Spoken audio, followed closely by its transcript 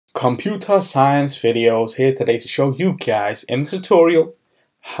Computer science videos here today to show you guys in the tutorial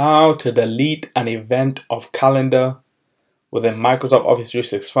how to delete an event of calendar within Microsoft Office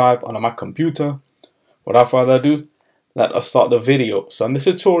 365 on a Mac computer. Without further ado, let us start the video. So in this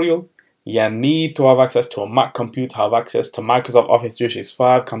tutorial, you need to have access to a Mac computer, have access to Microsoft Office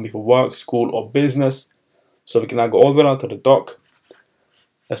 365, can be for work, school or business. So we can now go all the way down to the dock.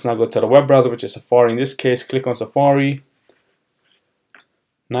 Let's now go to the web browser, which is Safari. In this case, click on Safari.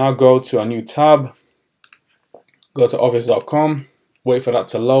 Now go to a new tab, go to Officecom, wait for that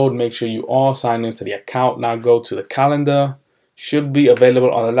to load, make sure you are signed into the account. Now go to the calendar, should be available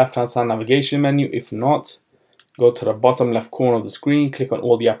on the left hand side navigation menu. If not, go to the bottom left corner of the screen, click on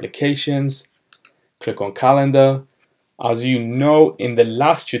all the applications, click on calendar. As you know, in the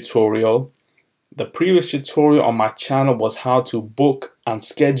last tutorial, the previous tutorial on my channel was how to book and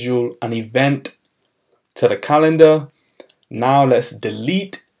schedule an event to the calendar. Now let's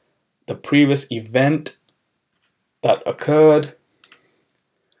delete the previous event that occurred.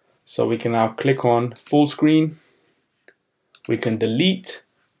 So we can now click on full screen. We can delete.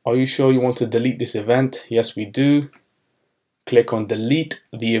 Are you sure you want to delete this event? Yes, we do. Click on delete.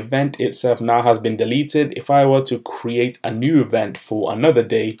 The event itself now has been deleted. If I were to create a new event for another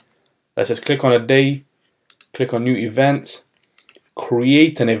day, let's just click on a day, click on new event,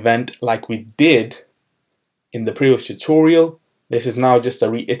 create an event like we did in the previous tutorial. This is now just a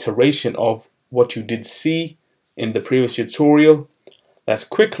reiteration of what you did see in the previous tutorial. Let's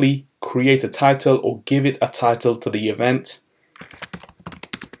quickly create a title or give it a title to the event.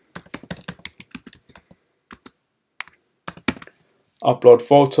 Upload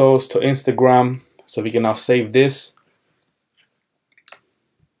photos to Instagram. So we can now save this.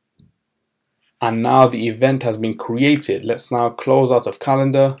 And now the event has been created. Let's now close out of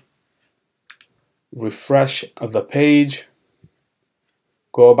calendar. Refresh the page,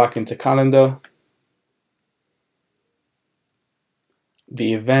 go back into calendar.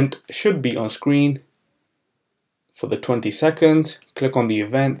 The event should be on screen for the 22nd. Click on the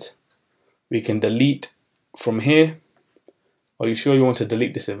event. We can delete from here. Are you sure you want to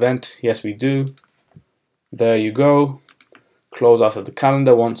delete this event? Yes, we do. There you go. Close out of the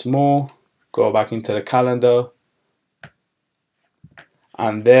calendar once more. Go back into the calendar.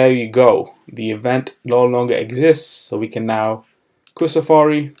 And there you go. The event no longer exists, so we can now go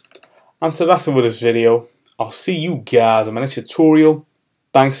Safari. And so that's it for this video. I'll see you guys in my next tutorial.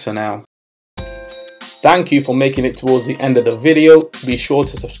 Thanks for now. Thank you for making it towards the end of the video. Be sure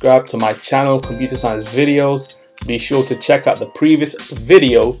to subscribe to my channel, Computer Science Videos. Be sure to check out the previous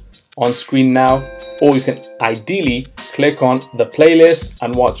video on screen now, or you can ideally click on the playlist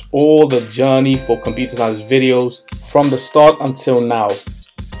and watch all the journey for computer science videos from the start until now.